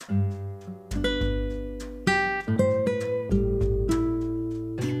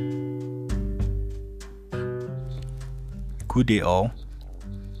Good day all.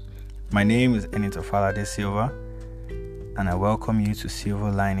 My name is Enito Falade Silva and I welcome you to Silver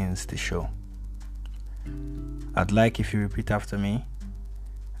Linings, the show. I'd like if you repeat after me.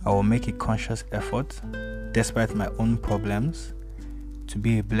 I will make a conscious effort, despite my own problems, to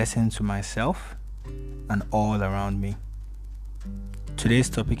be a blessing to myself and all around me. Today's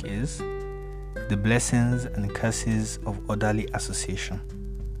topic is the blessings and curses of orderly association.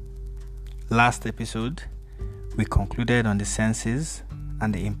 Last episode, we concluded on the senses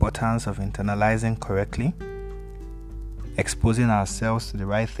and the importance of internalizing correctly, exposing ourselves to the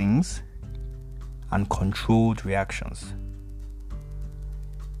right things, and controlled reactions.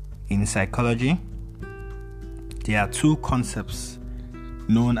 In psychology, there are two concepts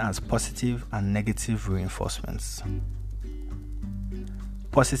known as positive and negative reinforcements.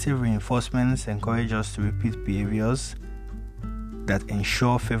 Positive reinforcements encourage us to repeat behaviors that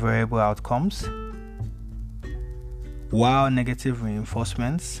ensure favorable outcomes, while negative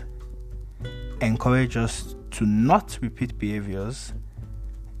reinforcements encourage us to not repeat behaviors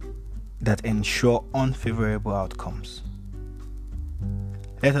that ensure unfavorable outcomes.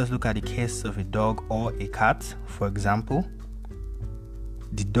 Let us look at the case of a dog or a cat. For example,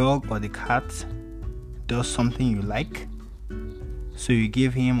 the dog or the cat does something you like, so you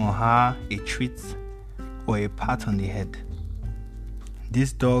give him or her a treat or a pat on the head.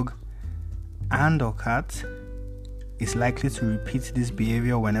 This dog and or cat is likely to repeat this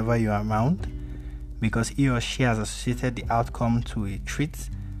behavior whenever you are around because he or she has associated the outcome to a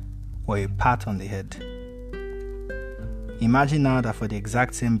treat or a pat on the head. Imagine now that for the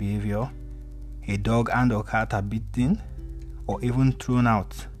exact same behavior, a dog and or cat are beaten or even thrown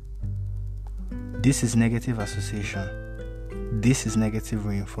out. This is negative association. This is negative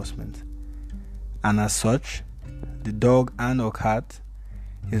reinforcement. And as such, the dog and or cat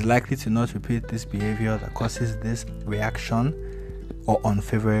is likely to not repeat this behavior that causes this reaction or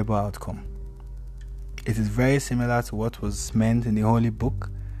unfavorable outcome. It is very similar to what was meant in the Holy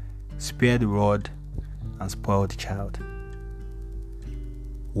Book: spare the rod and spoil the child.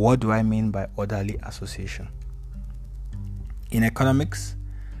 What do I mean by orderly association? In economics,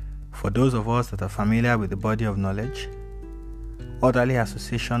 for those of us that are familiar with the body of knowledge, orderly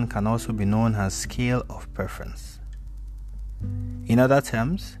association can also be known as scale of preference. In other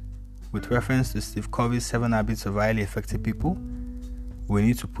terms, with reference to Steve Covey's 7 Habits of Highly Effective People, we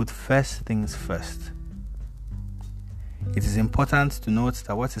need to put first things first. It is important to note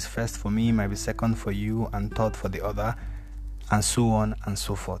that what is first for me might be second for you and third for the other, and so on and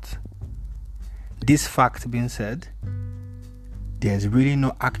so forth. This fact being said, there is really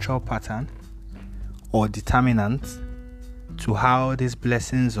no actual pattern or determinant to how these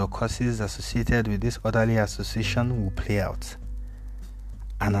blessings or curses associated with this orderly association will play out.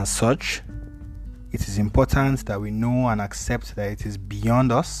 And as such, it is important that we know and accept that it is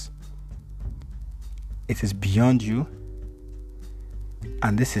beyond us, it is beyond you,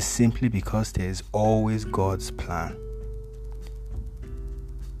 and this is simply because there is always God's plan.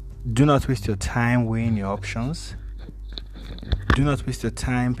 Do not waste your time weighing your options. Do not waste your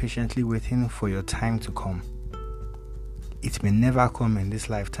time patiently waiting for your time to come. It may never come in this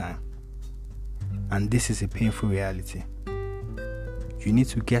lifetime, and this is a painful reality. You need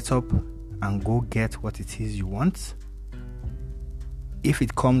to get up and go get what it is you want. If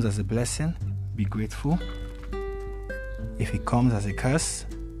it comes as a blessing, be grateful. If it comes as a curse,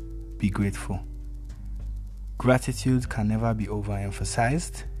 be grateful. Gratitude can never be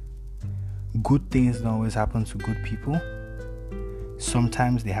overemphasized. Good things don't always happen to good people.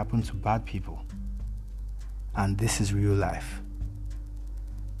 Sometimes they happen to bad people. And this is real life.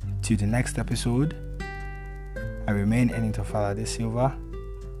 Till the next episode, I remain Enito Falade Silva,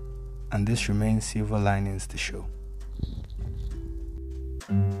 and this remains Silver Linings, the show.